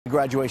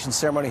Graduation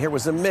ceremony here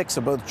was a mix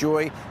of both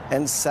joy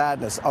and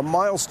sadness, a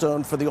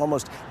milestone for the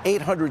almost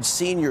 800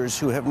 seniors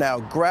who have now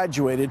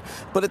graduated,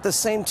 but at the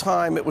same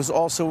time it was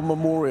also a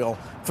memorial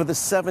for the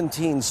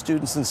 17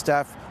 students and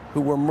staff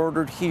who were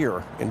murdered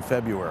here in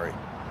February.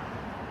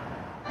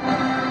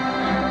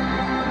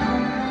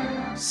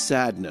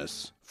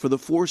 Sadness for the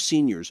 4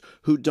 seniors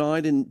who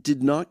died and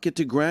did not get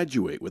to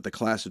graduate with the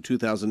class of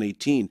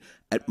 2018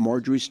 at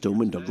Marjory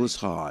Stoneman Douglas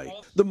High.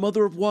 The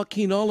mother of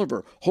Joaquin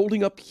Oliver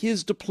holding up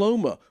his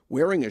diploma,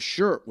 wearing a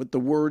shirt with the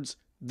words,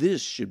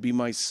 "This should be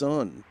my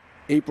son."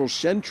 April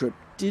Shentrip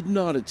did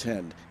not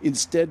attend,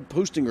 instead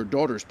posting her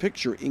daughter's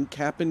picture in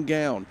cap and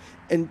gown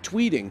and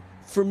tweeting,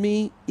 "For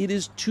me, it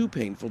is too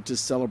painful to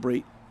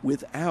celebrate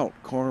without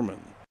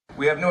Carmen."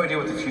 We have no idea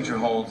what the future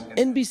holds.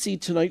 NBC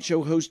Tonight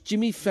Show host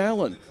Jimmy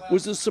Fallon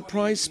was a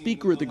surprise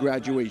speaker at the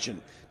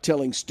graduation,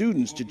 telling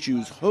students to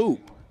choose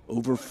hope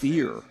over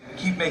fear.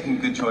 Keep making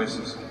good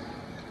choices.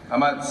 I'm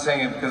not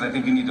saying it because I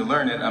think you need to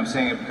learn it. I'm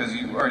saying it because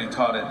you already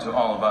taught it to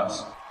all of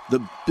us. The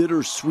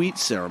bittersweet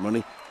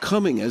ceremony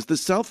coming as the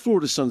South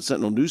Florida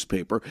Sun-Sentinel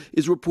newspaper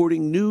is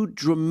reporting new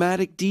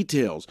dramatic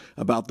details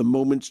about the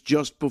moments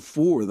just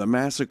before the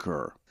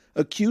massacre.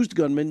 Accused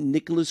gunman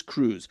Nicholas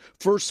Cruz,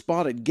 first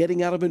spotted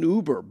getting out of an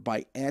Uber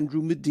by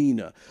Andrew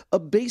Medina, a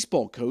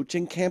baseball coach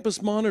and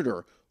campus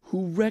monitor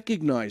who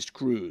recognized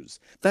Cruz.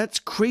 That's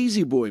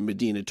crazy boy,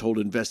 Medina told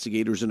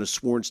investigators in a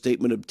sworn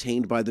statement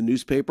obtained by the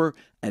newspaper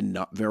and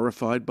not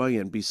verified by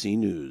NBC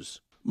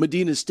News.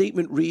 Medina's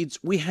statement reads,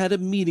 "We had a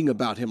meeting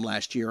about him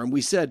last year, and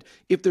we said,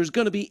 if there's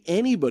going to be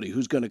anybody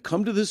who's going to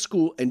come to this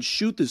school and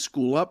shoot this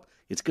school up,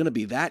 it's going to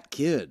be that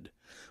kid."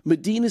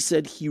 Medina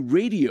said he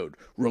radioed,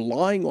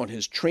 relying on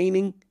his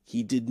training.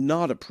 He did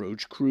not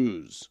approach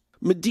Cruz.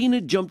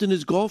 Medina jumped in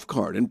his golf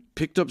cart and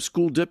picked up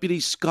school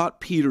deputy Scot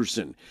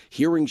Peterson.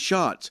 Hearing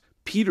shots,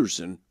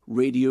 Peterson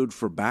radioed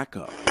for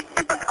backup.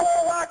 Keep the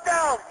school locked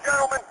down,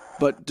 gentlemen.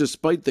 But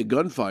despite the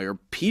gunfire,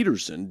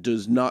 Peterson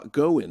does not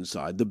go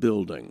inside the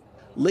building.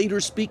 Later,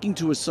 speaking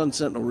to a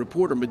Sun-Sentinel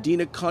reporter,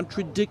 Medina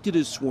contradicted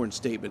his sworn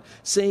statement,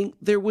 saying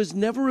there was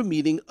never a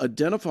meeting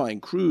identifying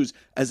Cruz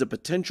as a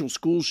potential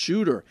school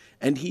shooter,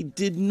 and he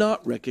did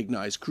not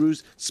recognize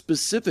Cruz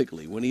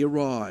specifically when he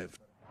arrived.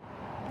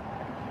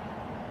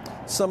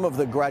 Some of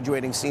the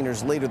graduating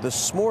seniors later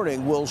this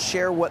morning will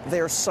share what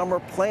their summer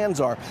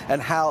plans are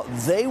and how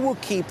they will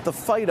keep the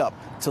fight up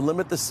to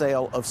limit the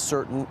sale of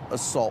certain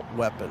assault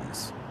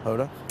weapons.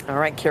 Hoda? All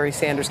right, Kerry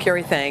Sanders.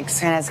 Kerry,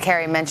 thanks. And as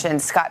Kerry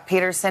mentioned, Scot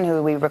Peterson,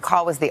 who we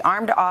recall was the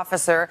armed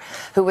officer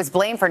who was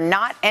blamed for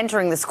not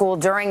entering the school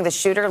during the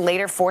shooter,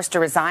 later forced to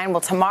resign. Well,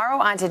 tomorrow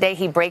on Today,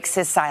 he breaks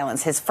his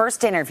silence, his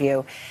first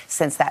interview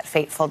since that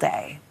fateful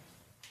day.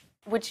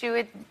 Would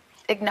you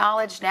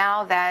acknowledge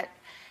now that,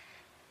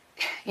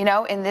 you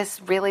know, in this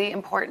really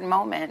important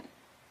moment,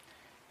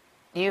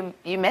 you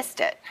missed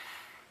it?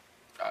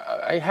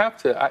 I have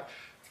to.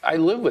 I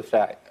live with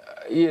that.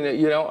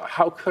 You know,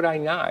 how could I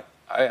not?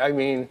 I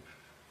mean,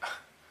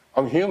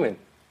 I'm human.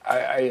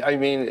 I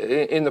mean,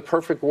 in the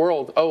perfect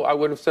world, I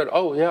would have said,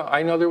 yeah,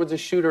 I know there was a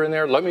shooter in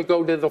there. Let me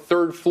go to the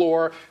 3rd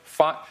floor,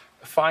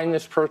 find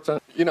this person.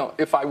 You know,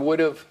 if I would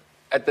have,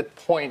 at the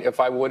point, if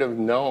I would have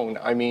known,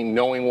 I mean,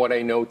 knowing what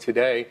I know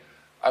today,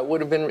 I would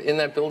have been in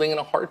that building in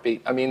a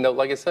heartbeat. I mean,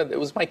 like I said, it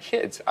was my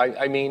kids.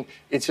 I mean,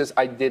 it's just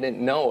I didn't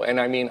know. And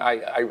I mean,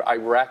 I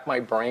rack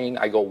my brain.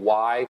 I go,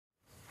 why?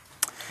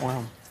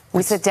 Wow.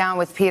 We sit down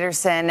with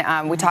Peterson.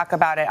 We talk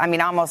about it, I mean,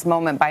 almost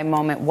moment by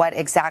moment, what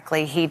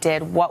exactly he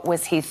did, what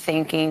was he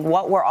thinking,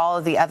 what were all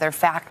of the other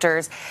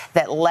factors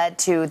that led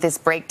to this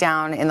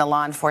breakdown in the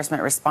law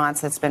enforcement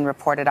response that's been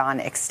reported on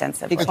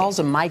extensively. He calls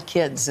them my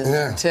kids in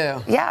there,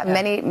 too. Yeah,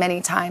 many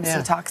times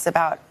he talks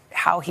about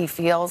how he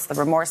feels, the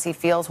remorse he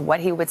feels, what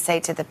he would say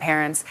to the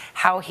parents,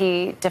 how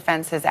he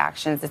defends his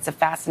actions. It's a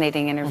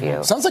fascinating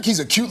interview. Sounds like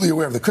he's acutely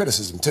aware of the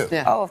criticism, too.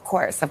 Yeah. Oh, of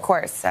course.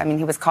 I mean,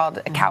 he was called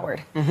a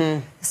coward.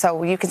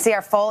 So you can see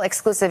our full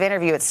exclusive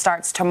interview. It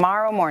starts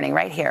tomorrow morning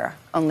right here,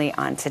 only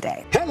on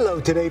Today.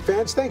 Hello, Today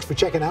fans. Thanks for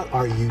checking out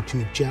our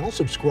YouTube channel.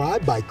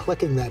 Subscribe by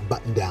clicking that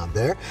button down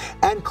there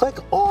and click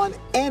on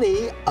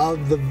any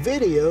of the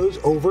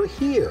videos over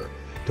here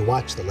to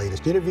watch the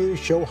latest interviews,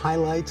 show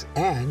highlights,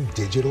 and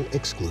digital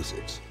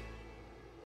exclusives.